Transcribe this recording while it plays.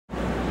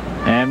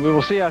And we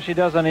will see how she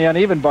does on the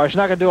uneven bar. She's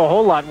not going to do a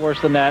whole lot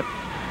worse than that.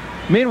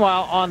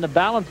 Meanwhile, on the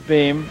balance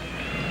beam,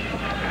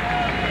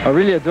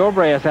 Aurelia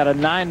Dobre has had a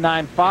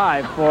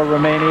 9.95 for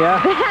Romania.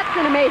 That's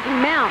an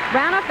amazing mount.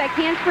 Round off back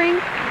handspring,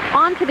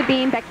 onto the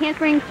beam, back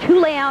handspring,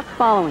 2 layouts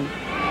following.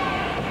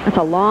 That's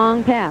a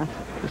long pass.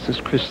 This is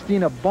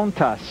Cristina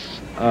Bontas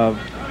of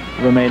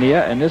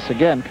Romania, and this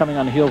again coming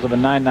on the heels of a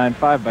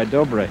 9.95 by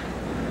Dobre.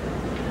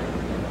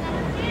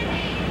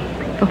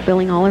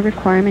 Fulfilling all her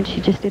requirements. She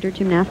just did her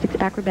gymnastics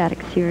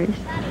acrobatics series,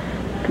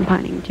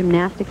 combining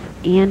gymnastics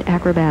and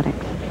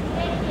acrobatics.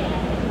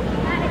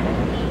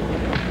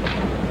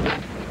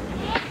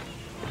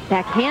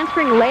 Back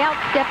handspring, layout,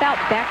 step out,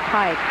 back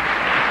pike.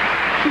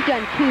 She's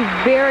done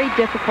 2 very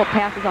difficult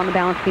passes on the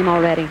balance beam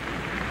already.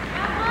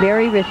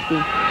 Very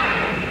risky.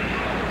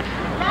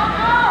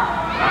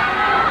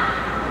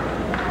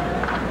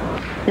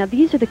 Now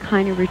these are the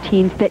kind of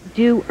routines that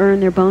do earn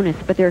their bonus,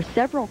 but there are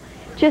several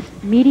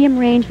just medium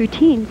range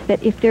routines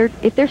that if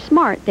they're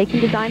smart, they can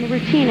design the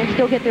routine and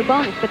still get their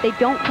bonus, but they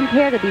don't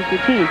compare to these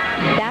routines.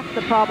 That's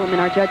the problem in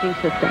our judging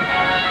system.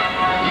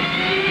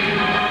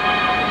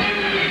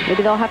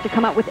 Maybe they'll have to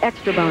come up with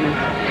extra bonus.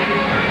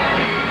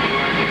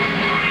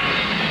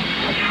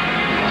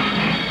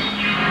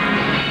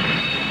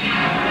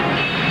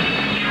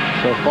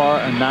 So far,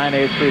 a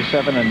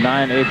 9.837 and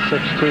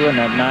 9.862 and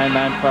that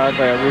 9.95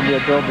 by Aurelia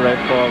Dobre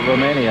for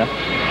Romania.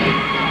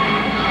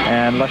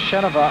 And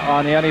Lashenova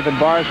on the uneven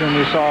bars, whom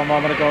you saw a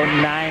moment ago,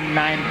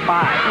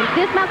 9.95. And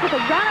dismount with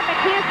a round-up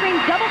back handspring,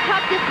 double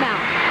top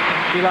dismount.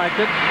 She liked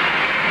it.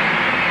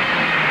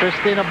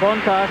 Cristina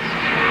Bontas